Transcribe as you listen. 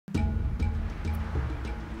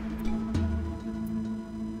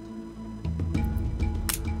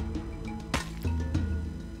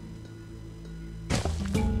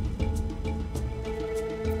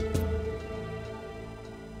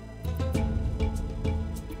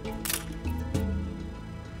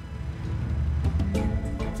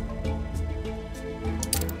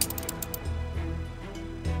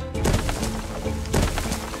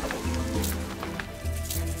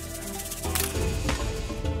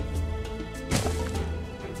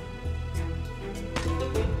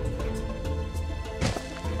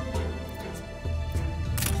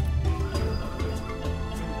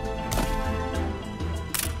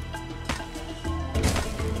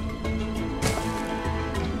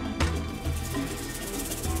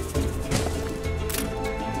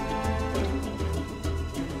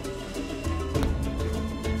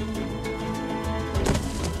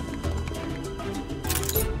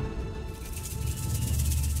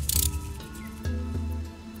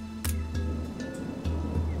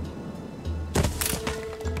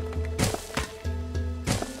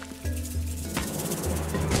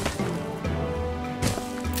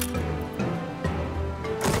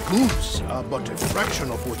Goods are but a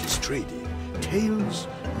fraction of what is traded. Tales,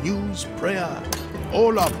 news, prayer,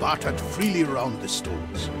 all are bartered freely around the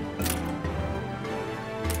stores.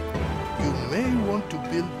 You may want to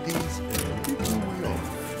build these a little way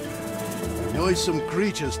off. Noisome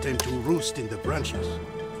creatures tend to roost in the branches.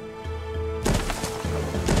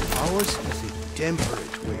 Ours is a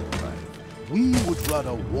temperate way of life. We would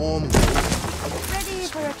rather warm... Ready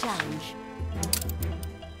for a challenge.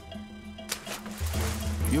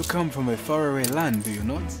 You come from a faraway land, do you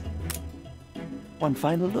not? One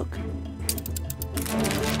final look.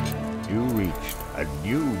 You reached a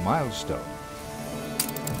new milestone.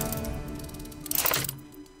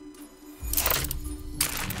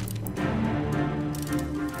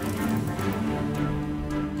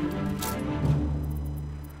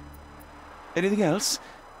 Anything else?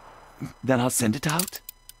 Then I'll send it out.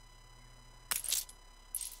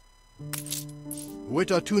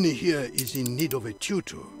 Wetatuni here is in need of a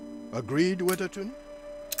tutor. Agreed, Wetatuni?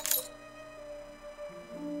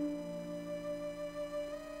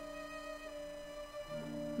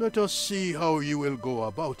 Let us see how you will go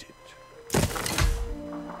about it.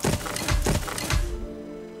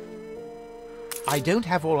 I don't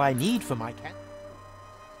have all I need for my cat.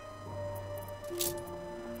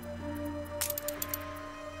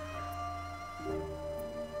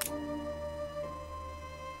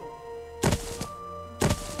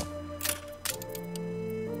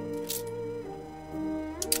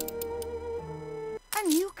 A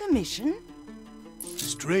new commission?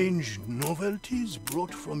 Strange novelties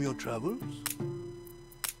brought from your travels?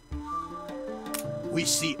 We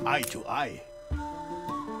see eye to eye.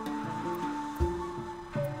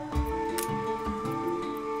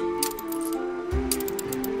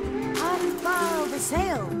 Unfurl the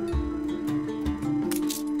sail.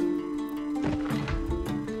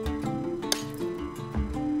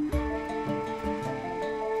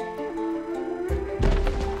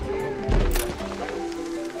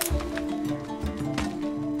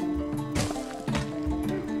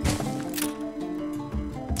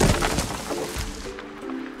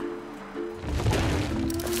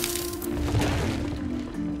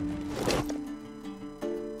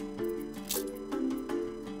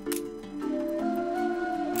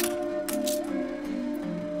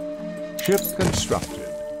 Ship constructed.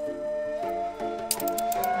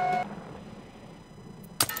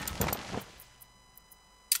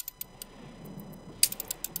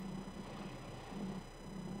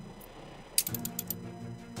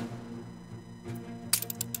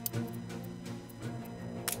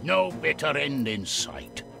 No better end in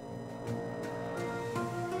sight.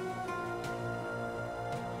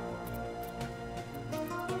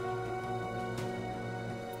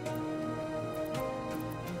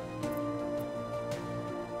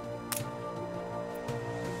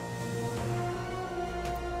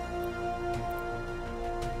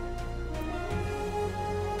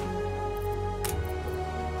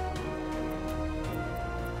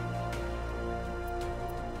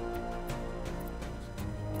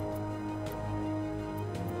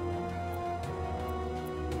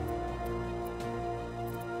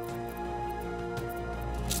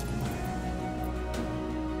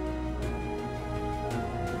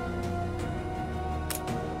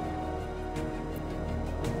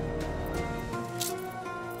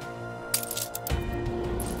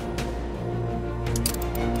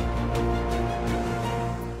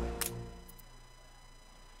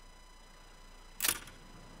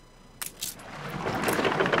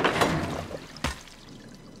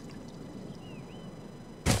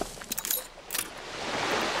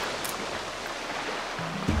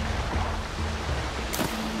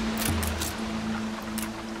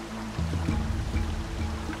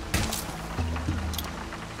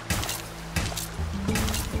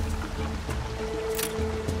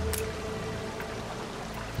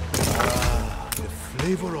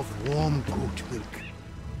 Flavor of warm goat milk.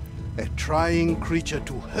 A trying creature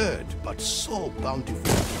to herd, but so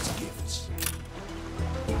bountiful in its gifts.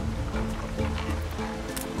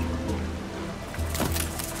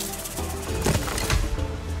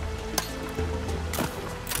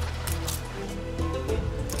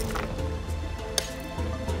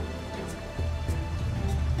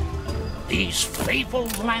 These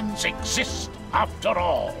fabled lands exist after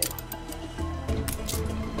all.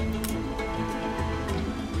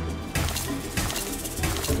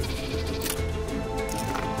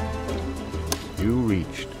 You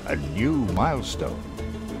reached a new milestone.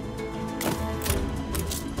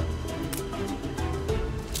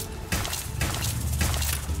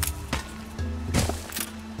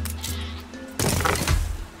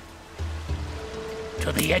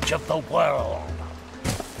 To the edge of the world.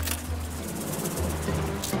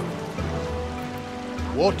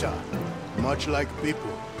 Water, much like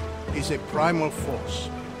people, is a primal force.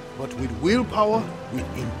 But with willpower, with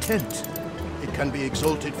intent, it can be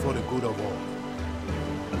exalted for the good of all.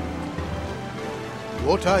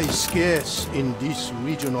 Water is scarce in this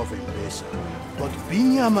region of 𝐵𝐵𝐴, but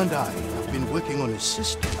Binyam and I have been working on a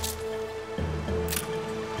system.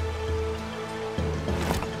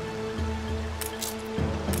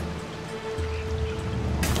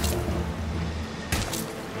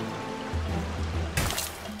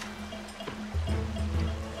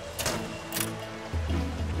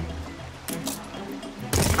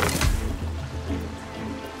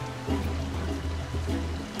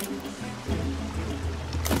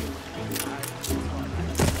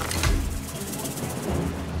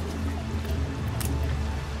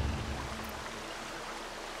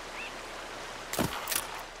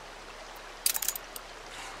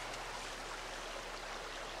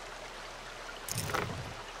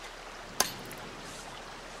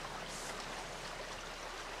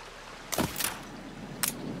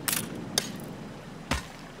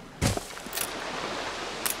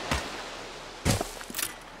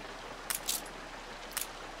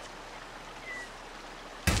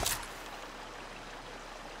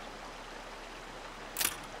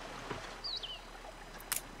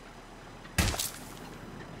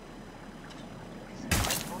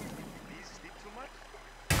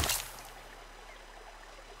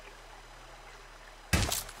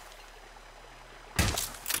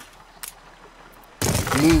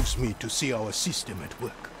 Moves me to see our system at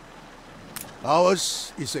work.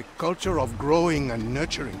 Ours is a culture of growing and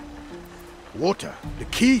nurturing. Water, the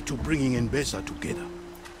key to bringing 𝐵𝐵𝐴 together.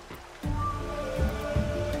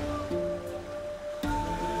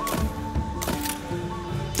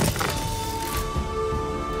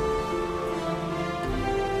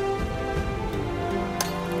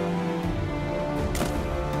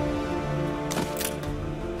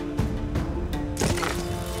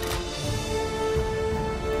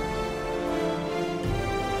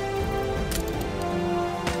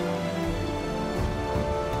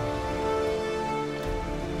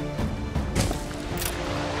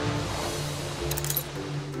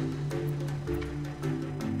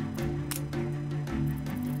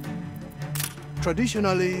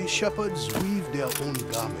 Traditionally, shepherds weave their own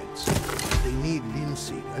garments. They need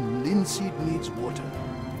linseed, and linseed needs water.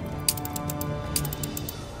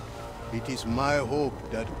 It is my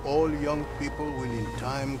hope that all young people will in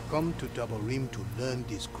time come to Tabarim to learn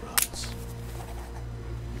these crafts.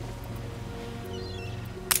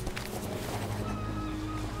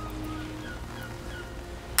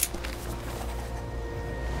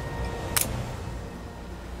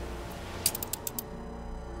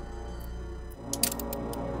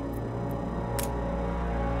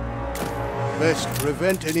 Best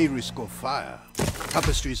prevent any risk of fire.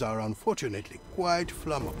 Tapestries are unfortunately quite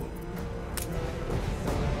flammable.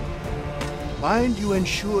 Mind you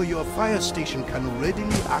ensure your fire station can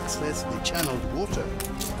readily access the channeled water.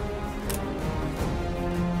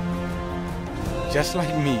 Just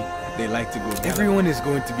like me, they like to go. Everyone is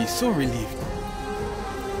going to be so relieved.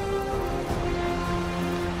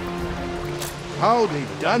 How they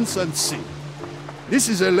dance and sing. This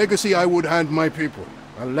is a legacy I would hand my people.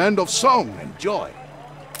 A land of song and joy.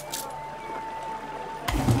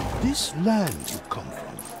 This land you come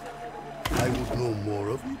from, I would know more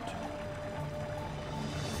of it.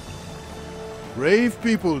 Brave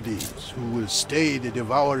people these, who will stay the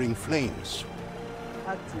devouring flames.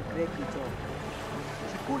 Had to break it off.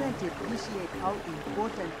 She couldn't appreciate how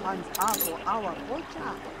important pans are for our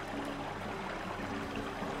culture.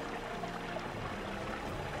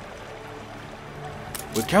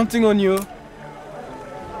 We're counting on you.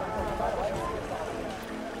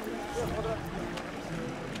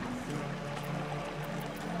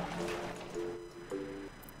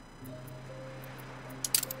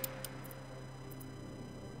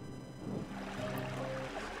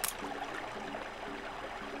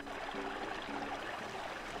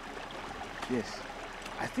 Yes,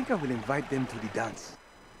 I think I will invite them to the dance.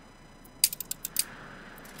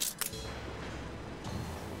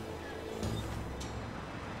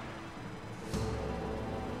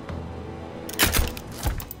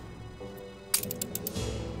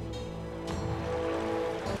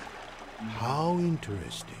 How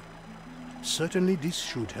interesting. Certainly this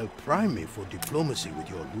should help prime me for diplomacy with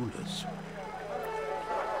your rulers.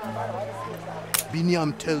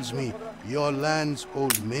 Binyam tells me your lands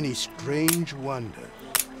hold many strange wonders.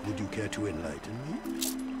 Would you care to enlighten me?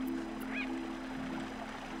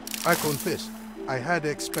 I confess, I had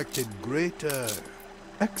expected greater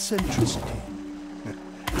eccentricity.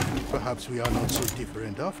 Perhaps we are not so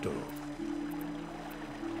different after all.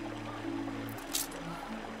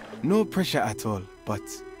 No pressure at all, but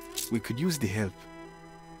we could use the help.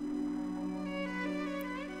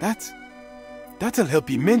 That'll help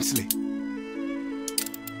immensely.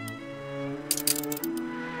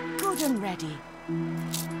 Good and ready.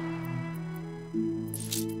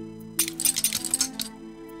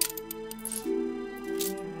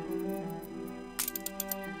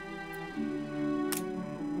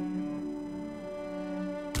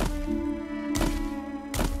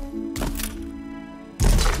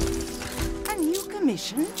 A new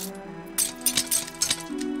commission?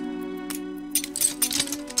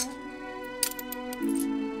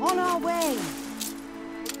 On our way.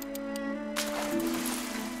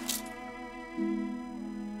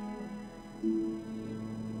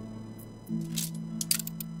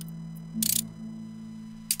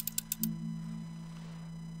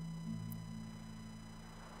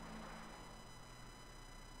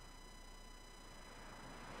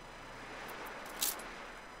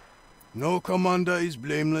 No commander is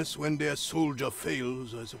blameless when their soldier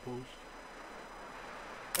fails, I suppose.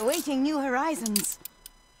 Awaiting new horizons.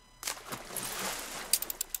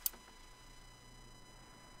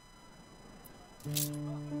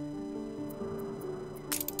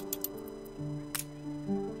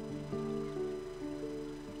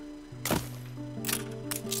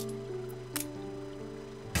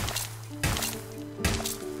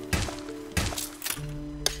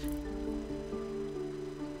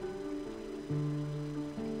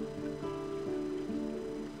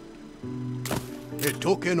 A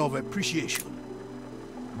token of appreciation.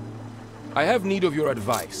 I have need of your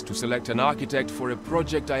advice to select an architect for a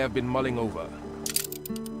project I have been mulling over.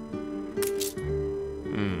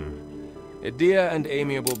 A dear and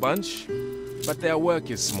amiable bunch, but their work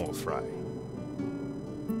is small fry.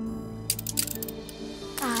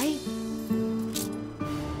 Aye.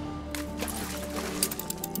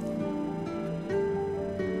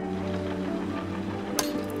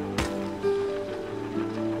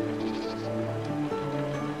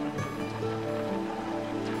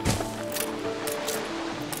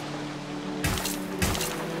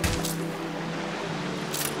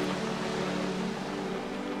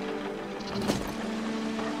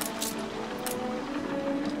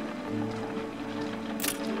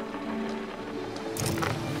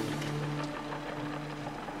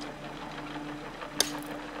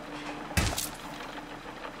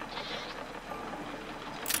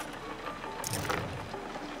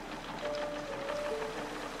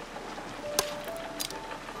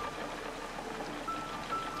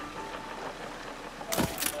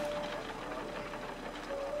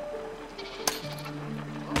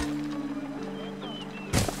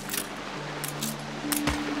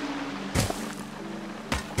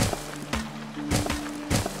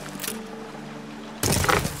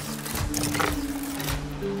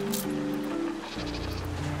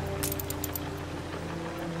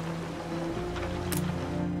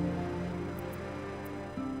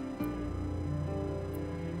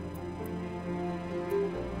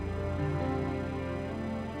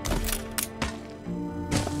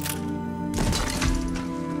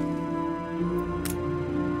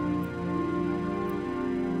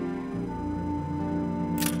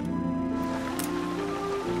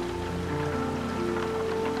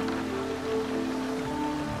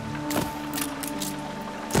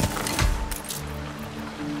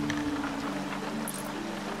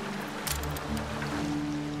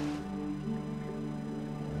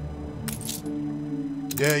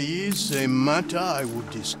 There is a matter I would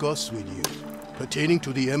discuss with you, pertaining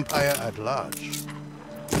to the Empire at large.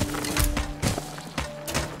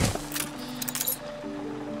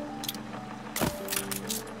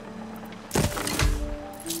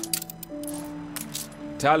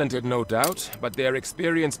 Talented, no doubt, but their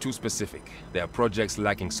experience too specific. Their projects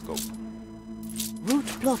lacking scope. Route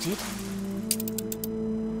plotted.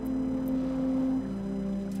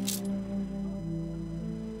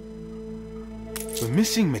 We're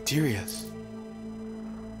missing materials.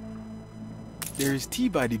 There is tea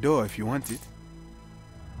by the door if you want it.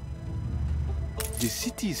 The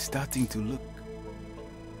city is starting to look.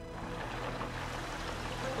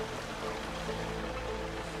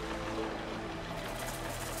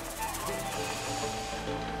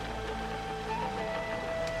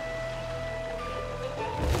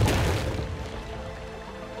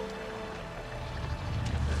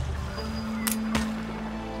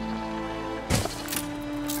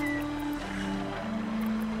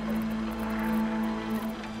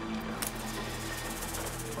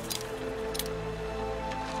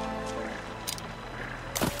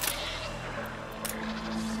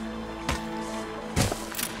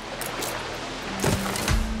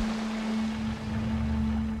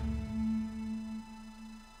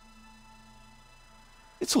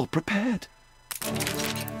 It's all prepared.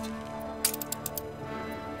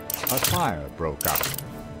 A fire broke out.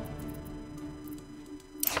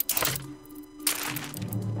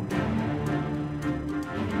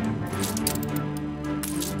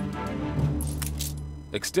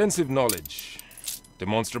 Extensive knowledge.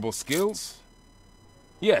 Demonstrable skills?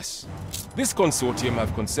 Yes. This consortium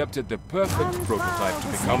have concepted the perfect prototype to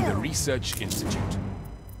become the research institute.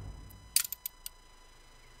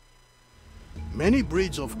 Many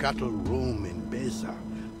breeds of cattle roam in Beza,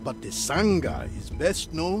 but the Sanga is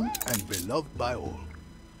best known and beloved by all.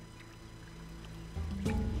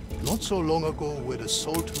 Not so long ago were the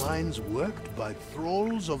salt mines worked by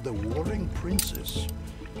thralls of the warring princes.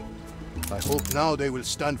 I hope now they will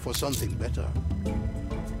stand for something better.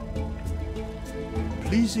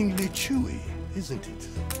 Pleasingly chewy, isn't it?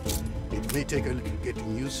 It may take a little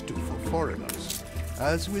getting used to for foreigners,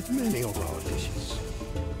 as with many of our dishes.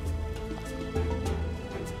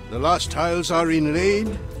 The last tiles are inlaid,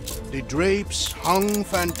 the drapes hung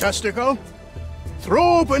fantastical.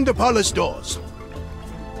 Throw open the palace doors.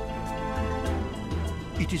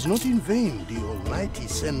 It is not in vain the Almighty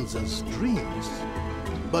sends us dreams,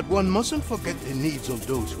 but one mustn't forget the needs of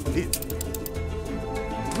those who live.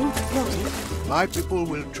 Route plotted. My people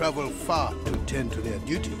will travel far to tend to their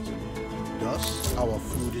duties. Thus, our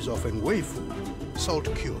food is often wayful,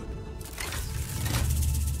 salt-cured.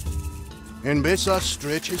 Mbesa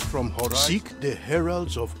stretches from Horizon. Seek the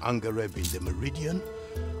heralds of Angareb in the Meridian,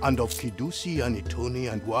 and of Kidusi,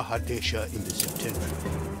 Anitoni, and Wahadesha in the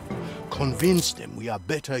Septentrion. Convince them we are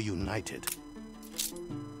better united.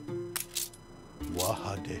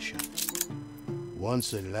 Wahadesha,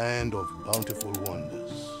 once a land of bountiful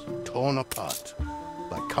wonders, torn apart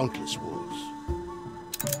by countless wars.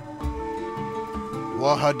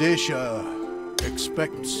 Wahadesha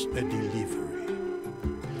expects a delivery.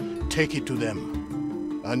 Take it to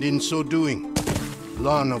them, and in so doing,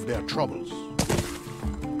 learn of their troubles.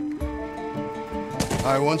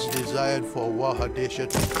 I once desired for Wahadesha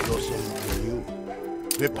to blossom anew.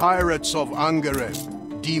 The pirates of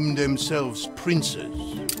Angareb deem themselves princes.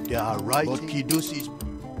 They are right, but Kidusi's...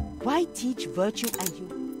 Why teach virtue and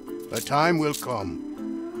you? A time will come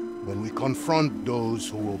when we confront those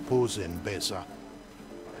who oppose Mbesa.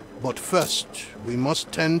 But first, we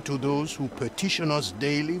must tend to those who petition us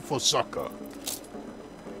daily for succor.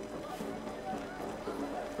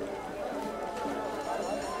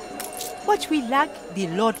 What we lack, the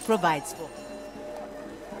Lord provides for.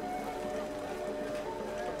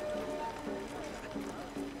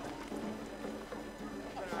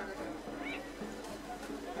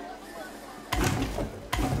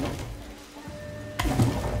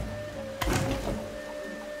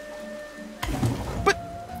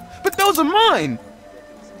 But those are mine!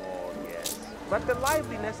 Small, yes. But the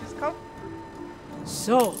liveliness is come.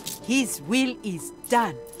 So, his will is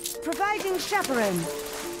done. Providing chaperone.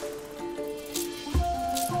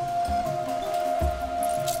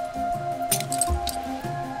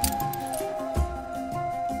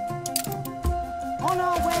 On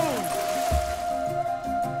our way.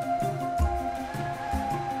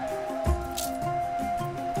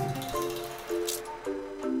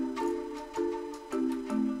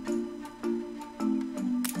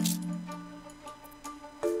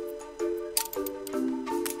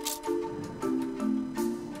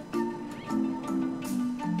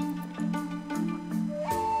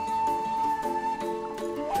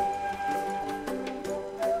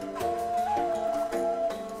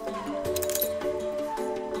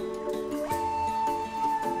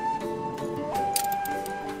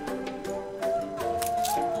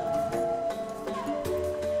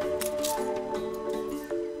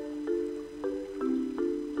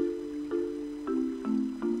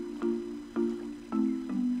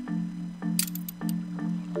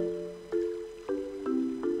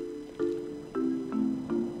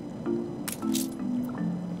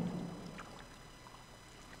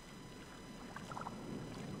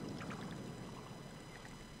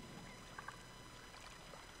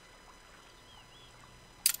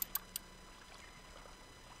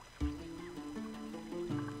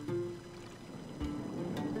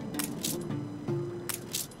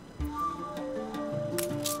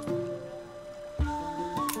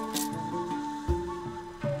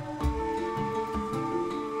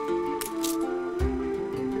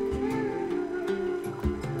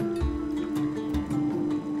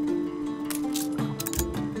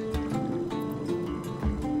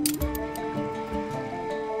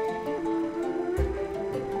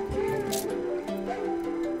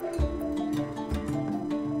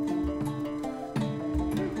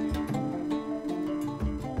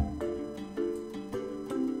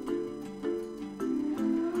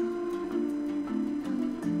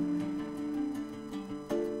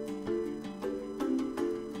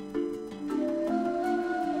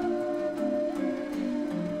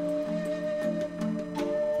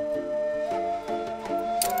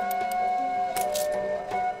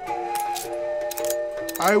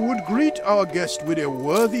 I would greet our guest with a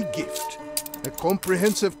worthy gift, a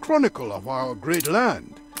comprehensive chronicle of our great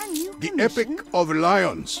land, the Epic of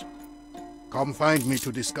Lions. Come find me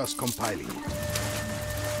to discuss compiling it.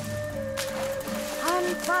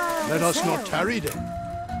 Let us not tarry then.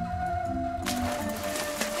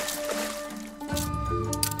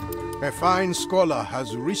 A fine scholar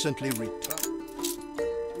has recently returned.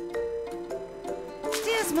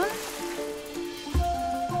 Steersman.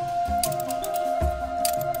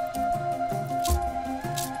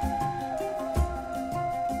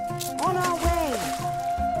 On our way.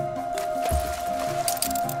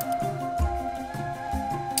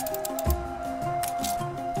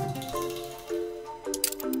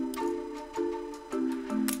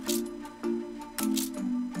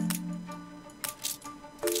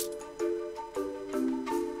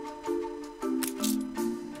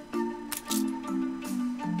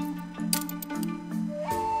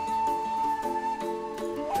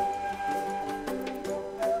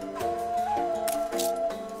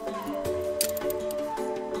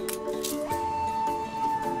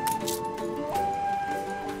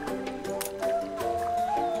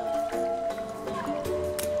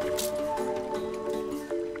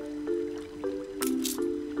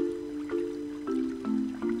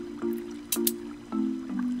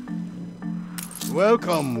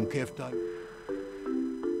 Welcome, Captain.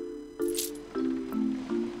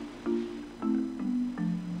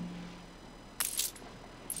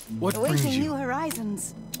 What brings Awaiting new you?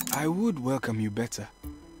 horizons. I would welcome you better,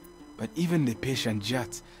 but even the patient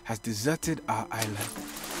𝐆𝐿𝐴 has deserted our island.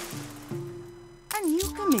 A new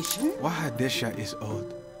commission? Wahadesha is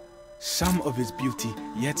old. Some of its beauty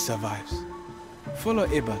yet survives. Follow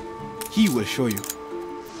𝐆𝐴𝐴. He will show you.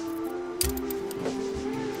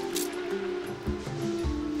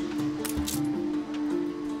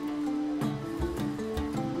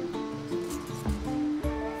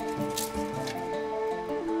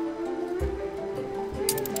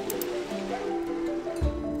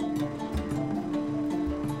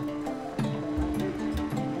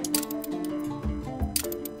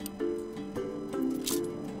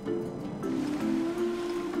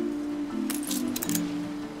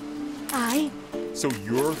 So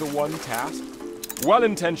you're the one tasked?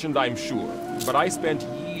 Well-intentioned, I'm sure, but I spent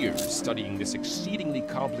years studying this exceedingly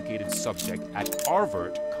complicated subject at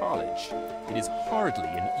Harvard College. It is hardly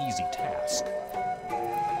an easy task.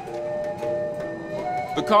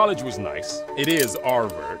 The college was nice. It is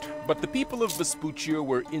Harvard, but the people of Vespuccia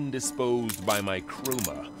were indisposed by my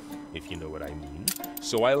chroma, if you know what I mean.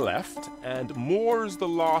 So I left, and more's the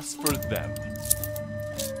loss for them.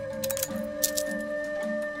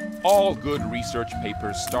 All good research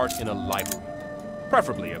papers start in a library,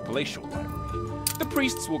 preferably a palatial library. The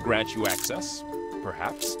priests will grant you access,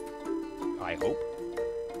 perhaps. I hope.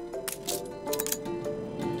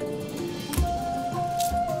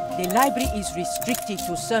 The library is restricted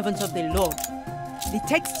to servants of the Lord. The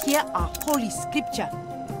texts here are holy scripture,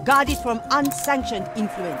 guarded from unsanctioned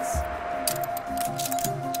influence.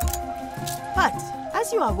 But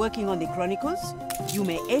as you are working on the chronicles, you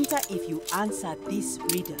may enter if you answer this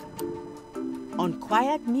riddle. On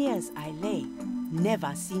quiet meres I lay,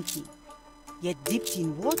 never sinking. Yet dipped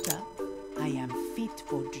in water, I am fit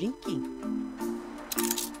for drinking.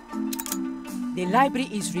 The library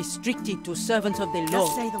is restricted to servants of the Lord.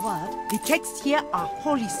 Just say the word. The texts here are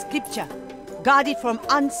holy scripture, guarded from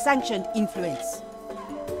unsanctioned influence.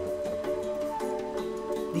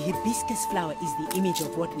 The hibiscus flower is the image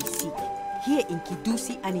of what we seek. Here in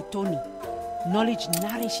𝐤𝐿𝐴 𝐴𝐿𝐴, knowledge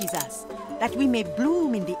nourishes us, that we may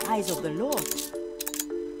bloom in the eyes of the Lord.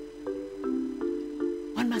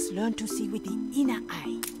 One must learn to see with the inner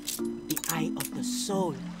eye, the eye of the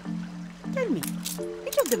soul. Tell me,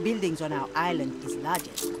 which of the buildings on our island is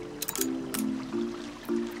largest?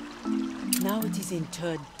 Now it is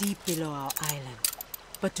interred deep below our island.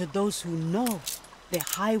 But to those who know, the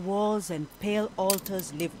high walls and pale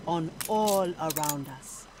altars live on all around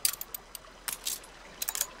us.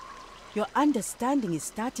 Your understanding is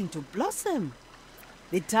starting to blossom.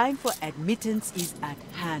 The time for admittance is at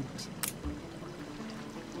hand.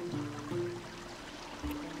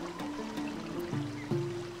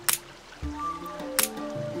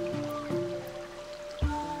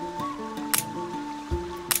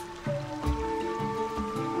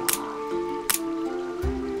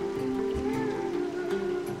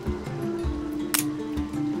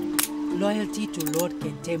 Loyalty to Lord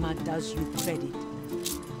𝐿𝐴𝐴 does you credit,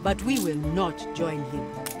 but we will not join him.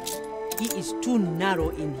 He is too narrow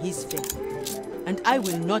in his faith, and I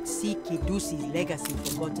will not see 𝐤𝐿𝐴's legacy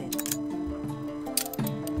forgotten.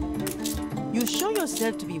 You show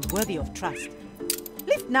yourself to be worthy of trust.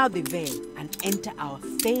 Lift now the veil and enter our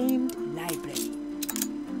famed library.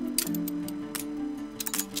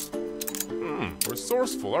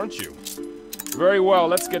 Resourceful, aren't you? Very well,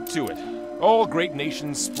 let's get to it. All great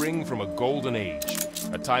nations spring from a golden age,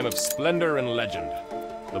 a time of splendor and legend.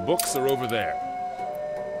 The books are over there.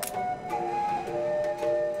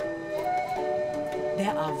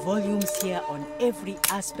 There are volumes here on every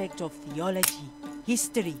aspect of theology,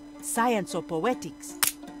 history, science, or poetics.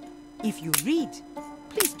 If you read,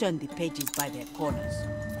 please turn the pages by their corners.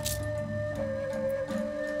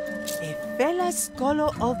 A fellow scholar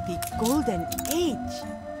of the Golden Age.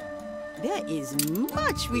 There is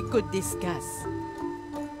much we could discuss.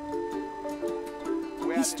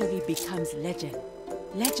 History becomes legend.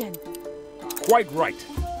 Legend. Quite right.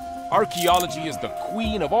 Archaeology is the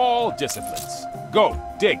queen of all disciplines. Go,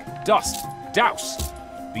 dig, dust, douse.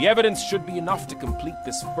 The evidence should be enough to complete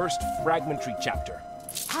this first fragmentary chapter.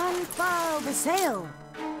 Unfurl the sail.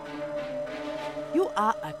 You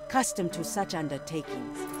are accustomed to such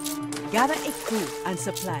undertakings. Gather a crew and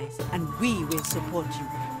supplies, and we will support you.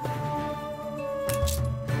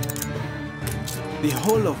 The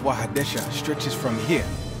whole of Wahadesha stretches from here,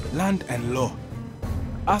 land and law.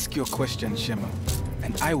 Ask your question, Shema,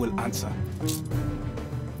 and I will answer.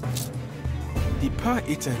 The Pa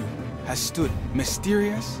Itaru has stood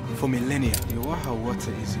mysterious for millennia. The Waha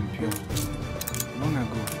water is impure. Long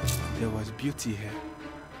ago, there was beauty here.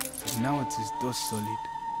 But now it is dust solid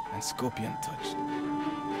and scorpion touched.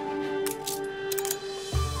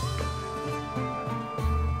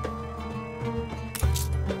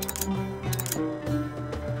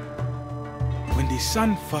 When the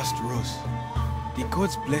sun first rose, the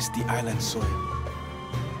gods blessed the island soil.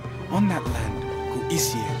 On that land, �𝐭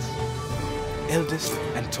𝐒𝐴𝐤𝐚𝐥, eldest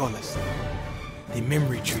and tallest, the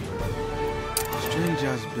memory tree.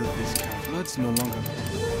 Strangers built this camp. Floods no longer.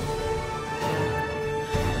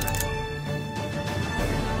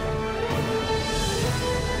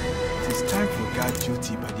 It is time for guard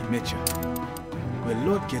duty by the Mecha, where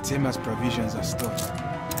Lord 𝐆𝐞𝐭 𝐒𝐴's provisions are stored.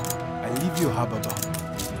 I leave you harbor bound.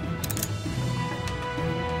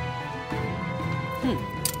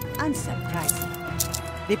 Unsurprising.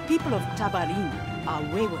 The people of Tabarin are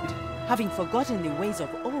wayward, having forgotten the ways of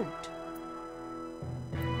old.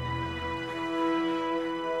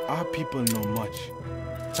 Our people know much.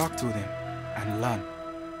 Talk to them and learn.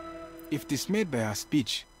 If dismayed by our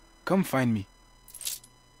speech, come find me.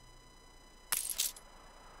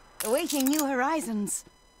 Awaiting new horizons.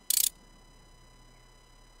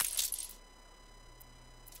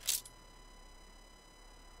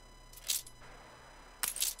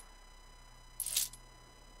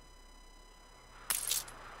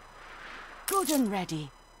 Good and ready.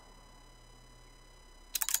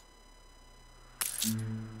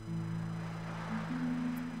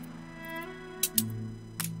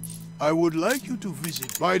 I would like you to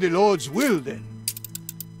visit by the Lord's will, then.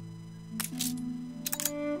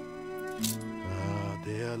 Ah,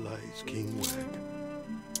 there lies King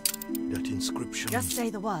𝐼𝐿. That inscription. Just say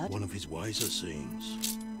the word. One of his wiser sayings.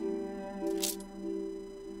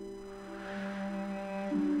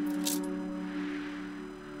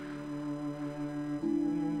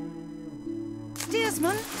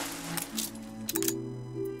 Steersman.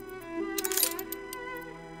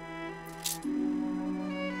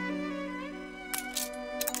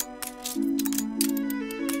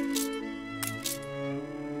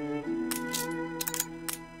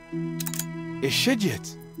 A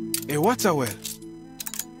shejet, a water well.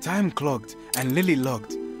 Time clogged and lily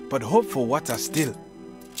logged, but hope for water still.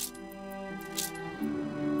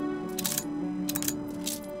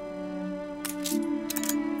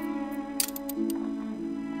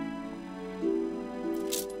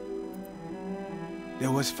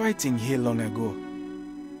 There was fighting here long ago.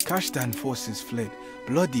 Kashtan forces fled,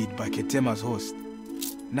 bloodied by 𝐆𝐶𝐿 host.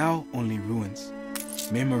 Now only ruins,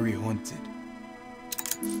 memory haunted.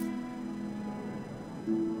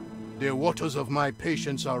 The waters of my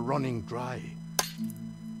patience are running dry.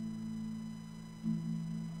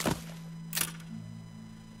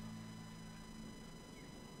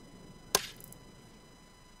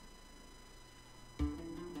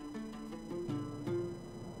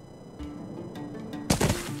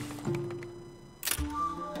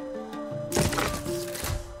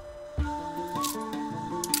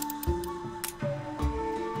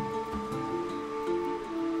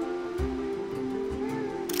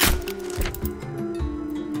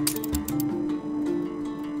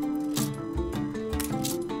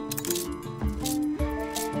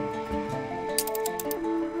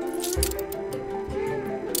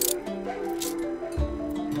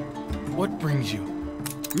 What brings you?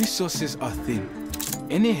 Resources are thin.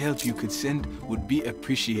 Any help you could send would be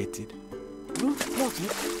appreciated. Ruth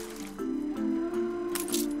plotted.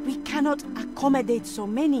 We cannot accommodate so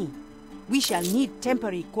many. We shall need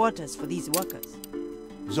temporary quarters for these workers.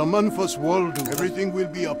 The man first world, everything will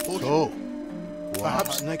be a portion. So,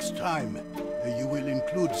 perhaps next time you will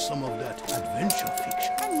include some of that adventure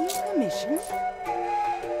fiction. A new commission?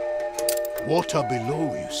 Water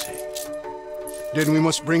below, you say? Then we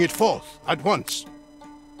must bring it forth at once.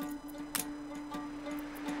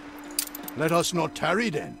 Let us not tarry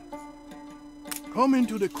then. Come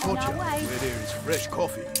into the courtyard where there is fresh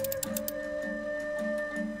coffee.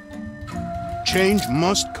 Change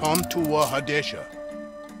must come to Wahadesha.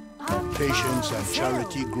 Patience and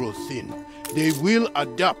charity grow thin. They will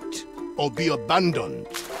adapt or be abandoned.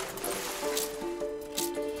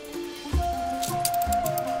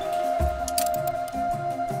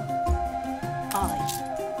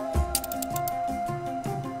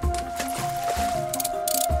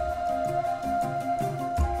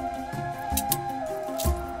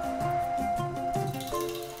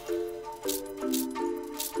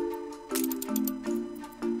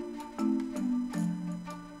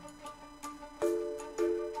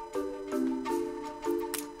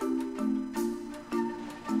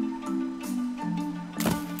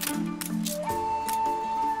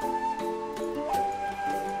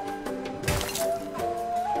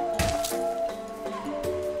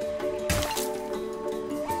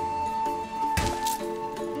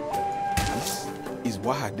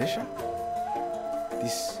 Wahadesha?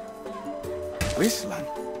 This wasteland?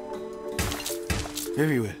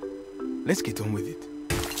 Very well. Let's get on with it.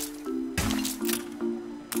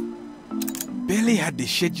 Barely had the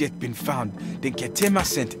shed yet been found, then Ketema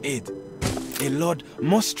sent aid. A lord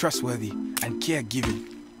most trustworthy and caregiving.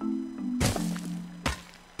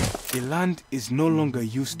 The land is no longer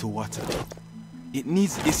used to water. It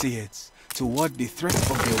needs 𝐸𝐴𝐻s to ward the threat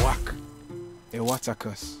of the 𝐆𝐿𝐴, a water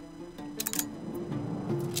curse.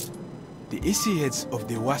 The 𝐸𝐴𝐻s of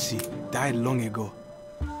the Wasi died long ago,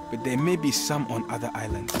 but there may be some on other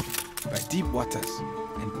islands, by deep waters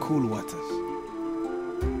and cool waters.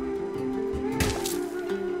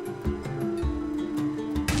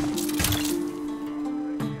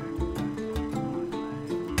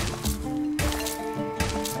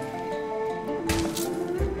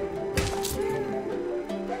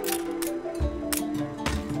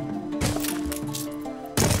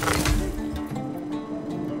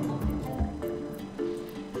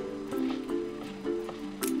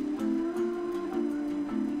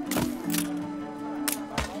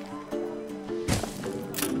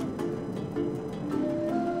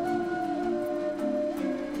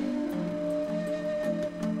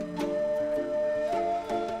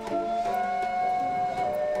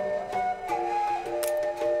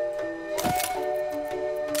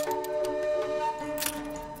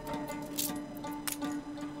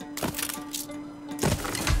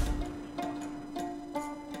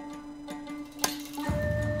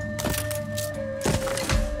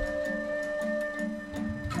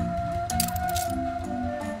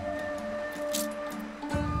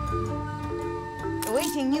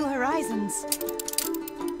 Awaiting new horizons.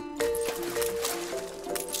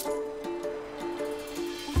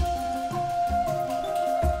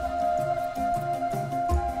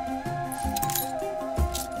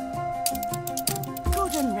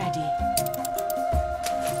 Good and ready.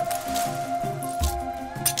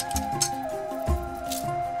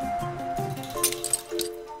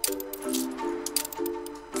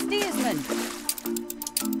 Steersman.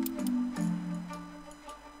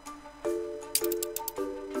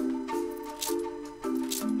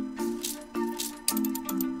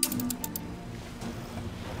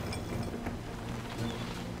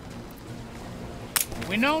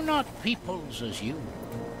 We know not peoples as you.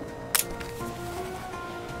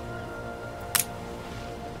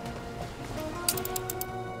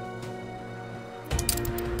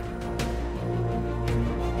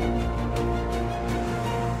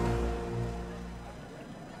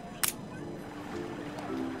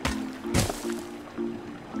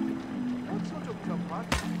 What sort of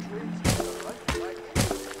commodity trades in the like?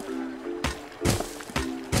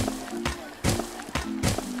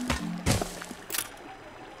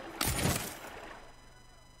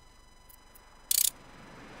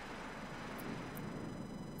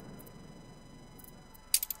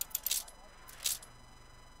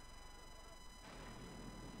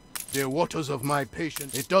 The waters of my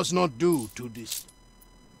patience, it does not do to this.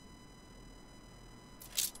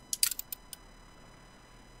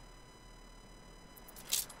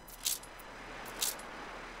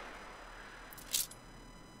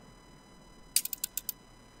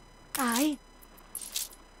 Aye.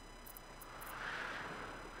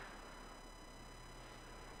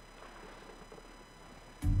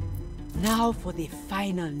 Now for the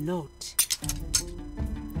final note.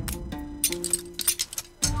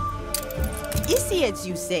 𝐿𝐴𝐤𝐿𝐴,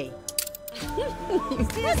 you say?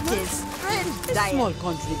 That is a small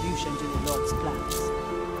contribution to the Lord's plans.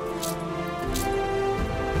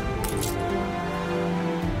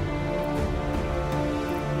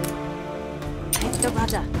 Take the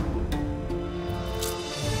rudder.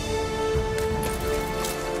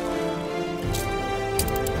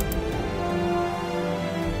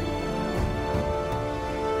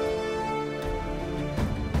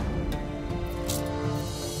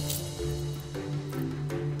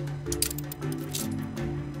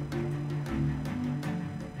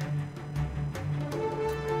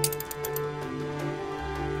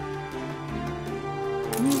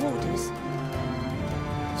 New orders.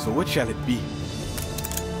 So what shall it be?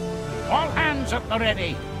 All hands at the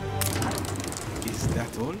ready. Is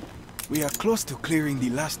that all? We are close to clearing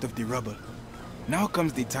the last of the rubble. Now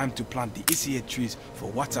comes the time to plant the 𝐿𝐴𝐤 trees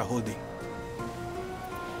for water holding.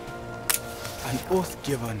 An oath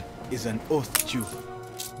given is an oath due.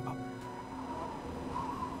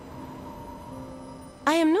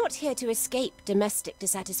 I am not here to escape domestic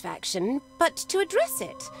dissatisfaction, but to address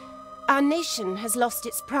it. Our nation has lost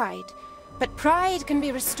its pride, but pride can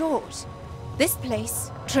be restored. This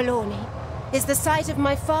place, Trelawney, is the site of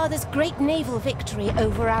my father's great naval victory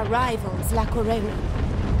over our rivals, 𝐆𝐿𝐴𝐚𝐥.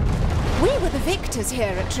 We were the victors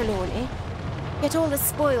here at Trelawney, yet all the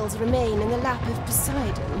spoils remain in the lap of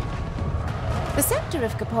Poseidon. The scepter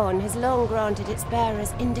of 𝐆𝐿𝐿𝐴 has long granted its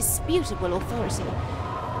bearers indisputable authority,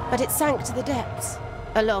 but it sank to the depths,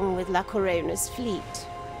 along with 𝐆𝐿𝐴𝐚𝐥's fleet.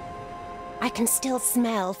 I can still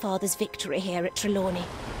smell Father's victory here at Trelawney.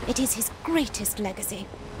 It is his greatest legacy.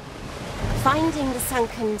 Finding the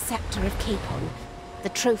sunken scepter of 𝐆𝐿𝐴𝐚, the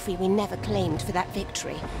trophy we never claimed for that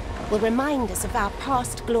victory, will remind us of our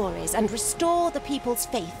past glories and restore the people's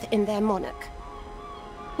faith in their monarch.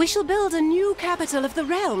 We shall build a new capital of the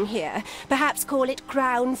realm here, perhaps call it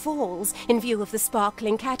Crown Falls, in view of the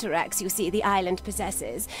sparkling cataracts you see the island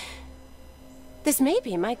possesses. This may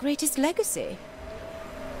be my greatest legacy.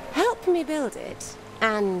 Help me build it,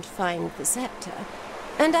 and find the scepter,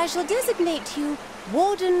 and I shall designate you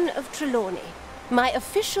Warden of Trelawney, my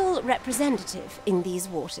official representative in these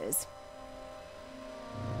waters.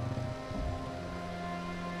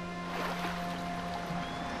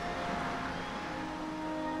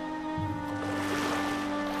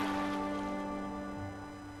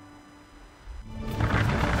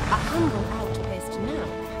 A humble outpost now,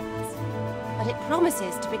 perhaps, but it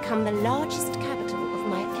promises to become the largest capital of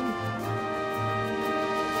my empire.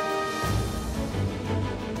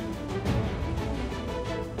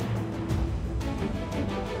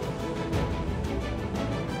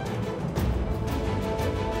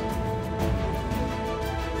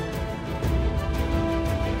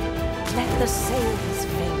 Let the sails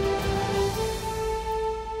fill.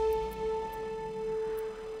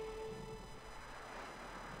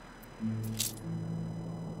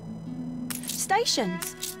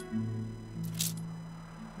 Stations.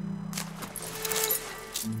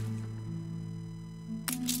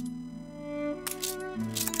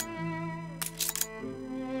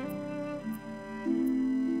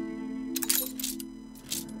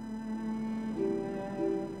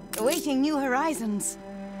 Awaiting new horizons.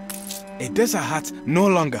 A desert hut no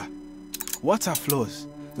longer. Water flows,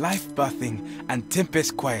 life birthing, and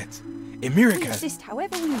tempest quiet. A miracle. We assist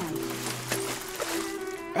however we may.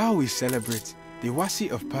 How we celebrate, the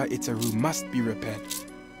Wasi of 𝐵𝐴𝐴𝐴 must be repaired.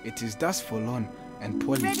 It is thus forlorn and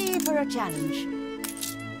poorly. Ready for a challenge.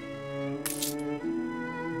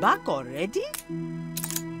 Back already?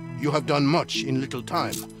 You have done much in little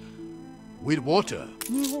time. With water,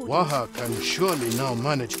 𝐻𝐻𝐿𝐴 can surely now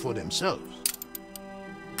manage for themselves.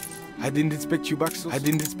 I didn't expect you back so. I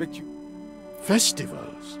didn't expect you.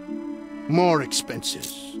 Festivals, more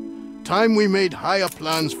expenses. Time we made higher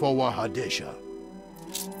plans for 𝐻𝐻𝐴𝐴.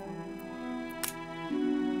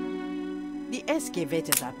 The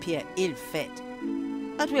excavators appear ill-fed,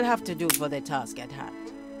 but we'll have to do for the task at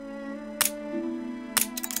hand.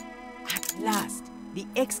 At last, the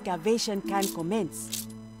excavation can commence.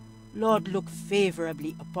 Lord, look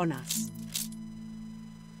favorably upon us.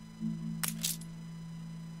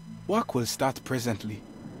 Work will start presently.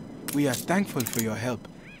 We are thankful for your help,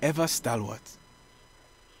 ever stalwart.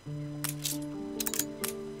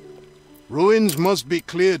 Ruins must be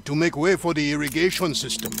cleared to make way for the irrigation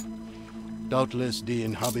system. Doubtless the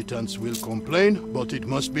inhabitants will complain, but it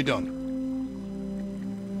must be done.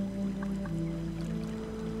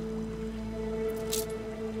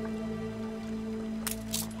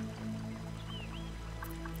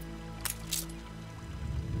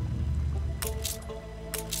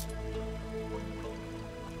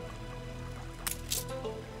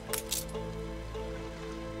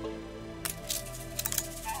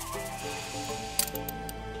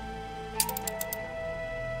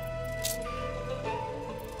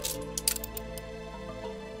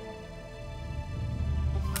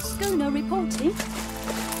 Reporting.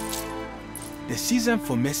 The season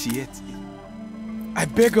for 𝐆𝐿𝐴. I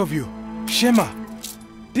beg of you, Shema,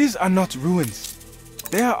 these are not ruins.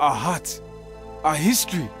 They are our hearts, our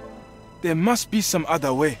history. There must be some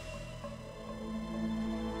other way.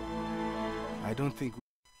 I don't think...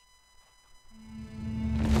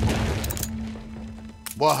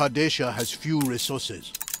 Wahadesha has few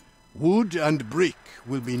resources. Wood and brick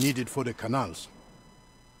will be needed for the canals.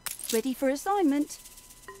 Ready for assignment.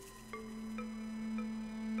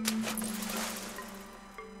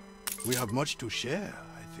 We have much to share,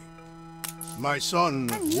 I think. My son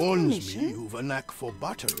warns me you've a knack for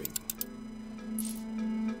bartering.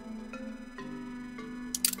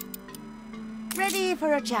 Ready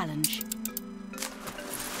for a challenge.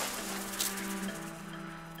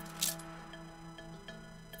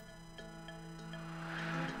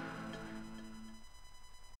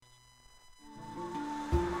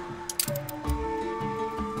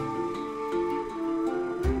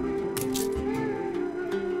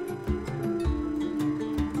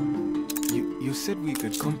 You said we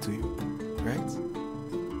could come to you, right?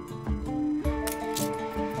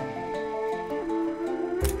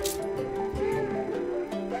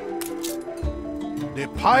 The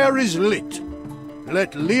pyre is lit.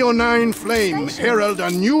 Let leonine flame herald a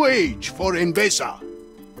new age for 𝐵𝐵𝐴.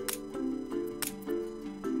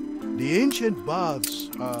 The ancient baths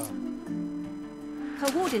are...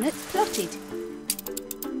 Coordinates plotted.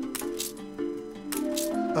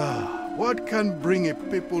 What can bring a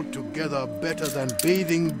people together better than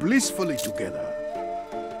bathing blissfully together?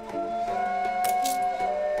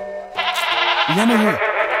 The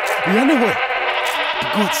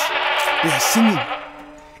gods, they are singing.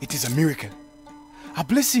 It is a miracle, a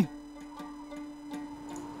blessing.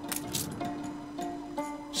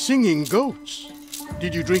 Singing goats?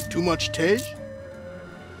 Did you drink too much tea?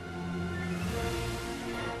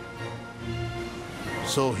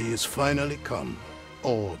 So he is finally come,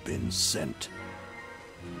 or been sent.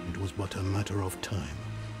 It was but a matter of time.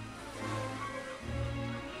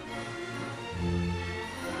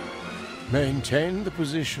 Maintain the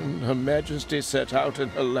position Her Majesty set out in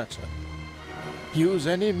her letter. Use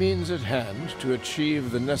any means at hand to achieve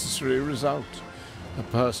the necessary result. A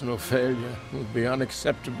personal failure would be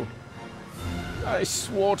unacceptable. I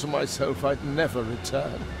swore to myself I'd never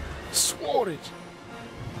return. Swore it.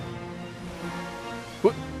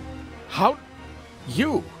 But how?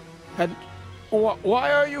 You? And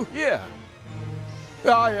why are you here?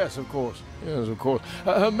 Ah, yes, of course. Yes, of course.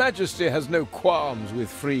 Her Majesty has no qualms with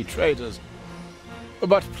free traders.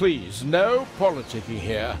 But please, no politicking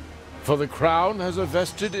here, for the Crown has a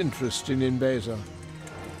vested interest in 𝐵𝐵𝐴.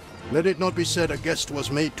 Let it not be said a guest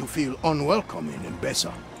was made to feel unwelcome in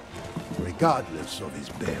𝐵𝐵𝐴, regardless of his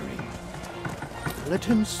bearing. Let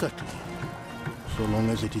him settle, so long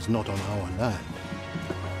as it is not on our land.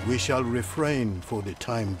 We shall refrain for the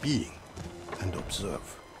time being and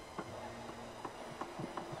observe.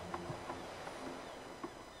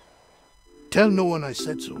 Tell no one I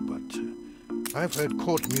said so, but I've heard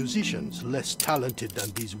court musicians less talented than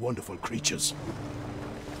these wonderful creatures.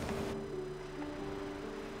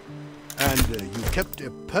 And you kept a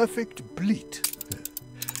perfect bleat.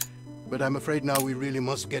 But I'm afraid now we really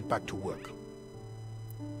must get back to work.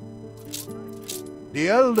 The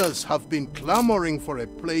elders have been clamoring for a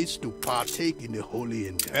place to partake in the holy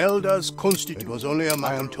and elders constitute. It was only a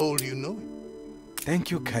matter I am told you know. Thank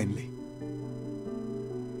you kindly.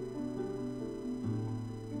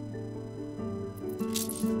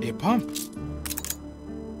 A pump.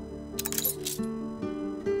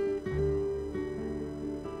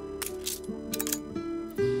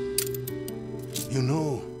 You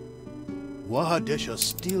know, Wahadesha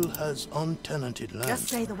still has untenanted land. Just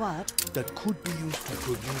say the word. That could be used to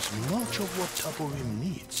produce much of what Taborim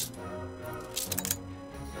needs.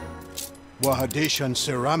 Wahadeshan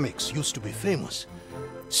ceramics used to be famous.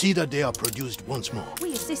 See that they are produced once more.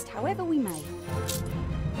 We assist however we may.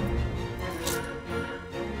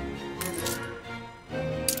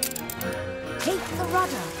 Keep the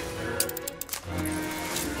rudder.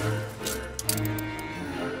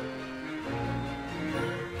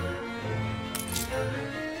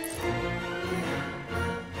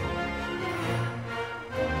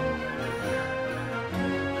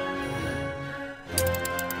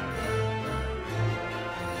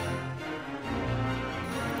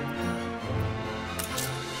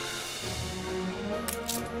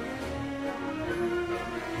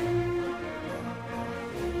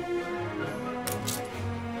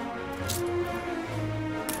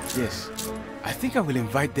 Yes, I think I will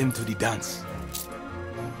invite them to the dance.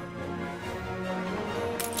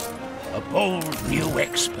 A bold new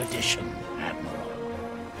expedition, Admiral.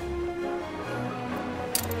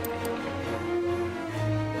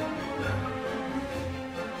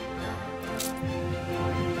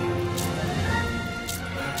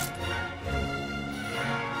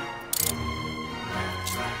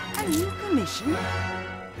 erreichen?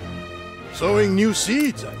 Sowing new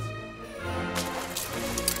seeds,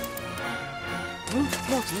 Route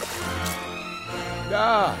plotted.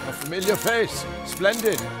 Ah, a familiar face.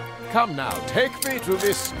 Splendid. Come now, take me to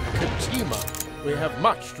this 𝐤𝐿𝐴. We have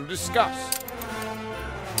much to discuss.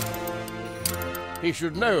 He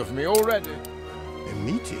should know of me already. A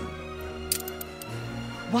meeting?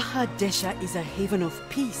 Wahadesha is a haven of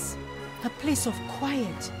peace, a place of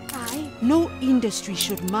quiet. Aye. No industry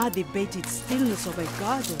should mar the baited stillness of a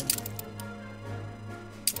garden.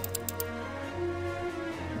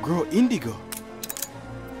 Grow indigo.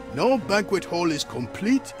 No banquet hall is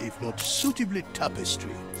complete if not suitably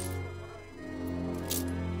tapestried.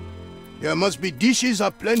 There must be dishes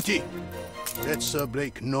aplenty. Let Sir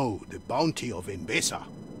Blake know the bounty of Mbesa.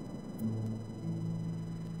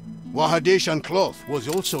 Wahadeshan cloth was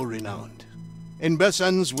also renowned.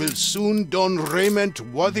 Mbesans will soon don raiment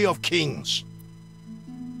worthy of kings.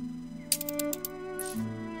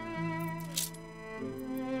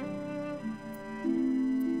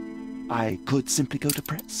 I could simply go to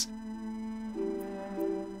press.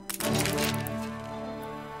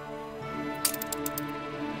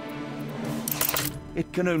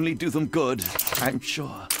 It can only do them good, I'm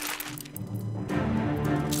sure.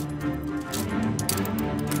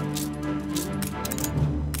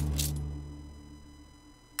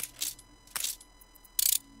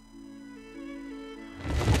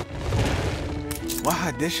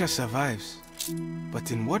 Wahadesha survives,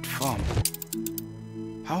 but in what form?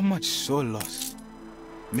 How much soul loss?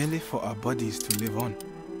 Merely for our bodies to live on.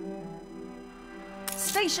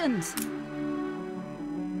 Stations!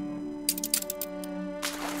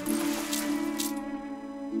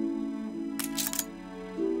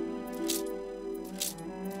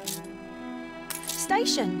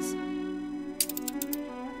 Stations!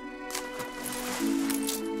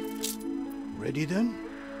 Ready then?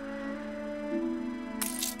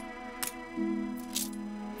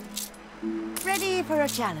 Ready for a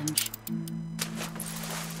challenge.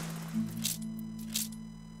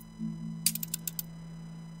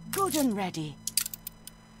 Good and ready.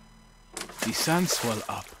 The sand swell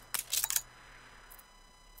up.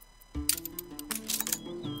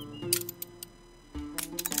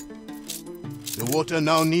 The water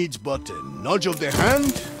now needs but a nudge of the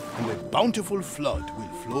hand, and a bountiful flood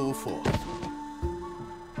will flow forth.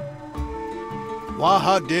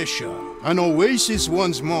 Wahadesha, an oasis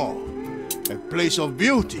once more, a place of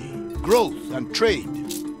beauty, growth, and trade.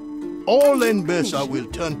 All Mbesa will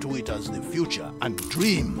turn to it as the future and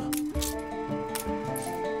dream.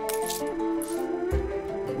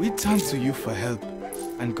 We turned to you for help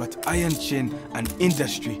and got iron chain and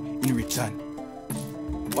industry in return.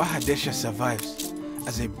 Wahadesha survives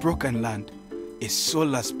as a broken land, a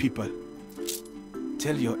soulless people.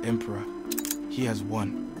 Tell your emperor he has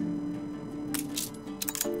won.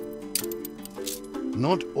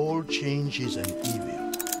 Not all change is an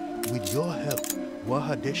evil. With your help,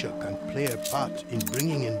 Wahadesha can play a part in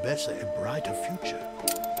bringing Mbesa a brighter future.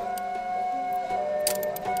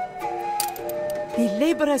 The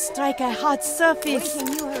laborers strike a hard surface.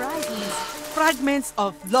 Breaking new horizons. Fragments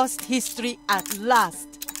of lost history at last.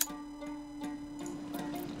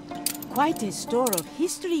 Quite a store of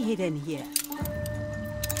history hidden here.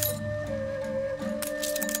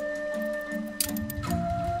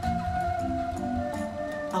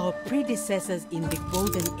 Our predecessors in the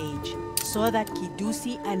Golden Age saw that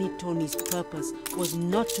𝐤𝐿𝐴 𝐴NITONI's purpose was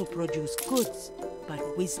not to produce goods, but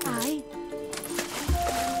wisdom. Aye.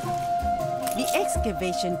 The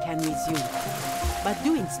excavation can resume, but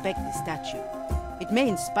do inspect the statue. It may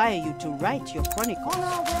inspire you to write your chronicle. On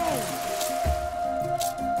our way.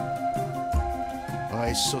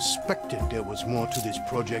 I suspected there was more to this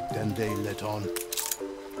project than they let on.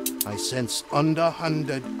 I sense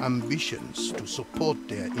underhanded ambitions to support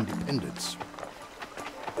their independence.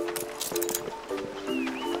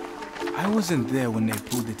 I wasn't there when they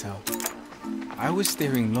pulled it out. I was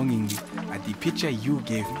staring longingly at the picture you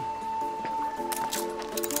gave me.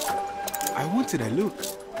 I wanted a look,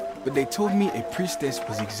 but they told me a priestess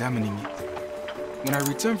was examining it. When I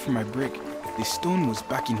returned from my break, the stone was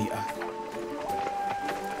back in the earth.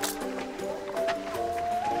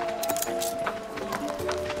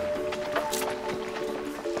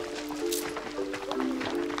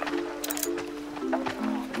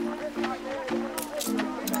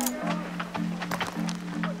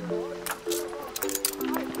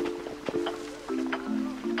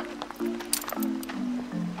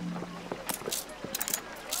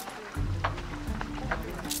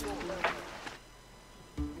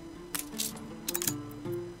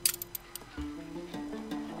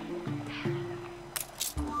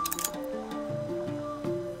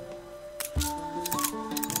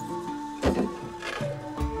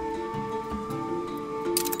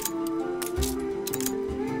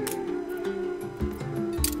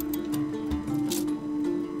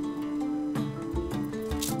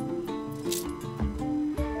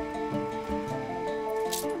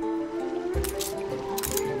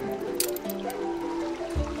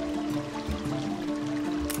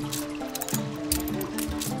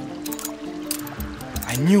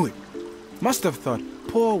 I knew it. Must have thought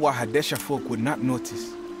poor Wahadesha folk would not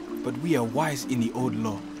notice. But we are wise in the old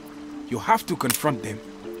law. You have to confront them.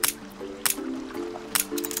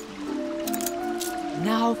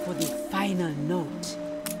 Now for the final note.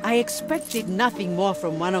 I expected nothing more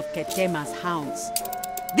from one of Ketema's hounds.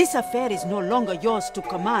 This affair is no longer yours to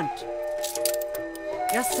command.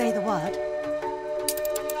 Just say the word.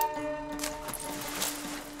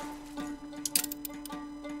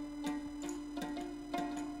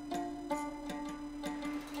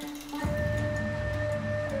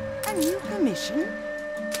 A new commission?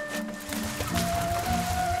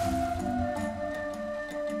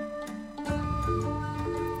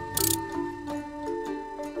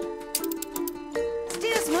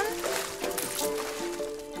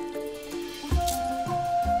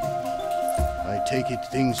 Take it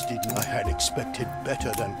things I had expected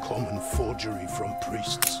better than common forgery from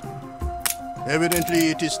priests. Evidently,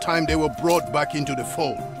 it is time they were brought back into the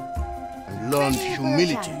fold and learned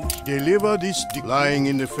humility. Deliver this lying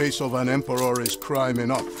in the face of an emperor is crime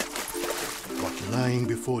enough. But lying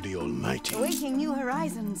before the Almighty. Awaiting new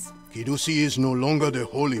horizons. Kidusi is no longer the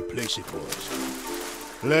holy place it was.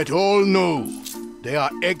 Let all know they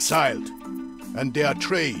are exiled and their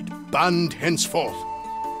trade banned henceforth.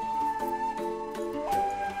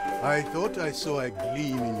 I thought I saw a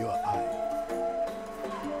gleam in your eye.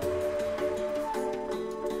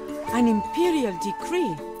 An imperial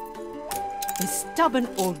decree. A stubborn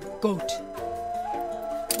old goat.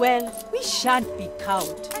 Well, we shan't be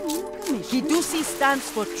cowed. Kidusi stands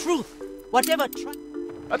for truth. Whatever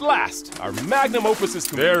At last, our magnum opus is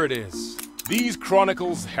complete. There it is. These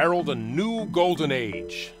chronicles herald a new golden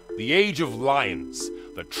age. The age of lions.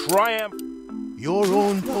 The triumph... Your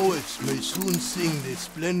own poets may soon sing the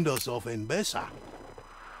splendors of Mbesa.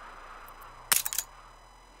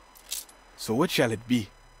 So what shall it be?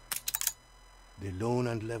 The lone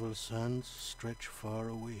and level sands stretch far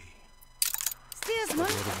away. Steersman!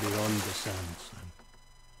 What beyond the sands, and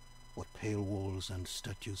what pale walls and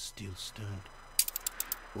statues still stand?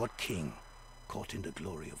 What king caught in the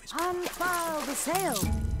glory of his... Unfurl the sail!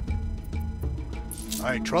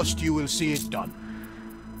 I trust you will see it done.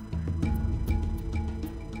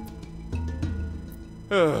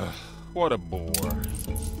 What a bore.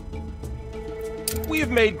 We have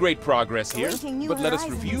made great progress here, but let us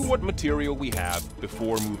review what material we have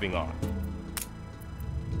before moving on.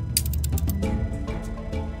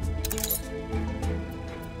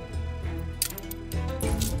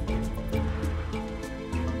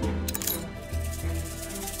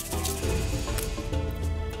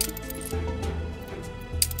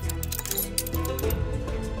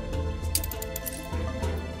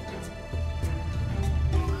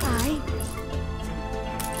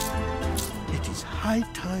 High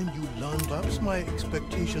time you learned. Perhaps my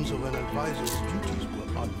expectations of an advisor's duties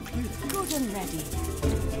were unclear. Good and ready.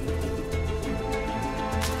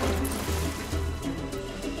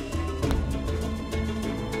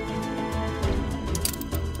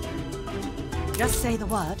 Just say the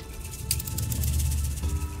word.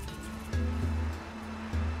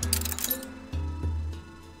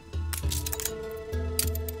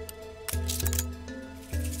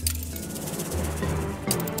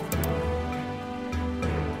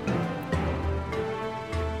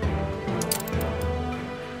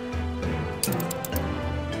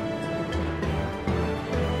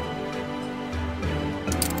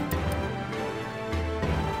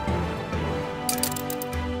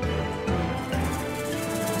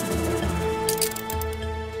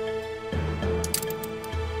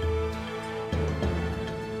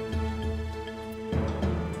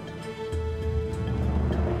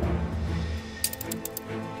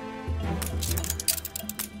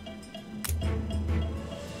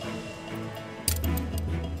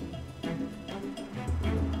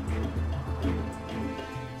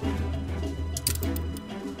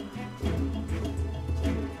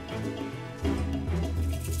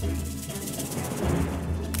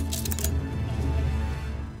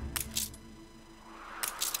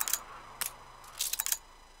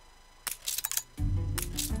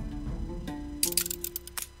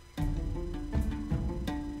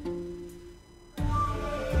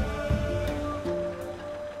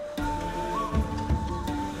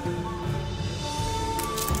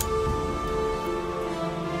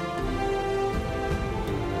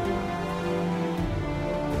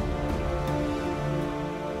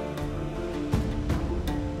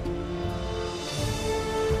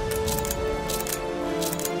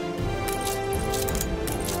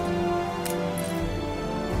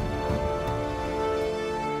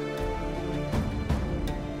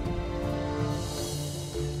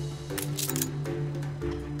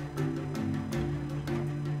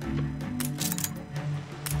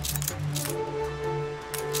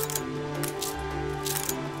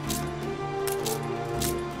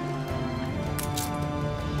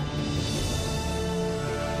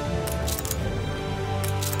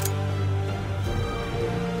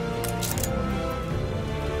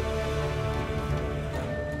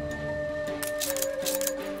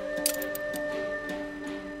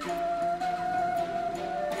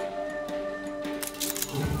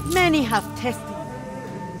 We have tested.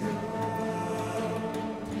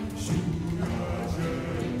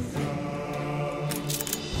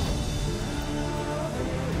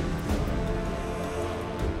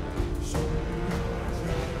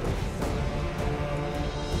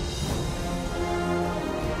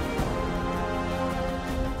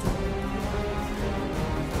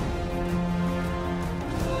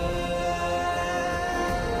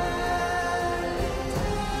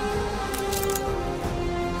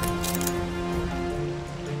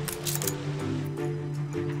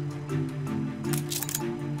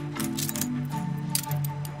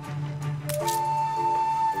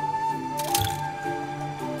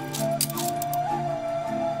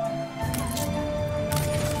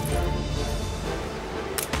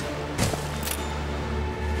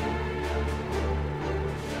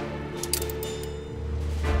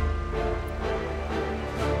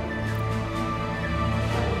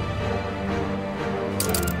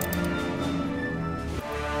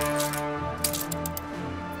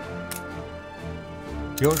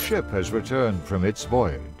 Your ship has returned from its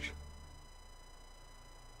voyage.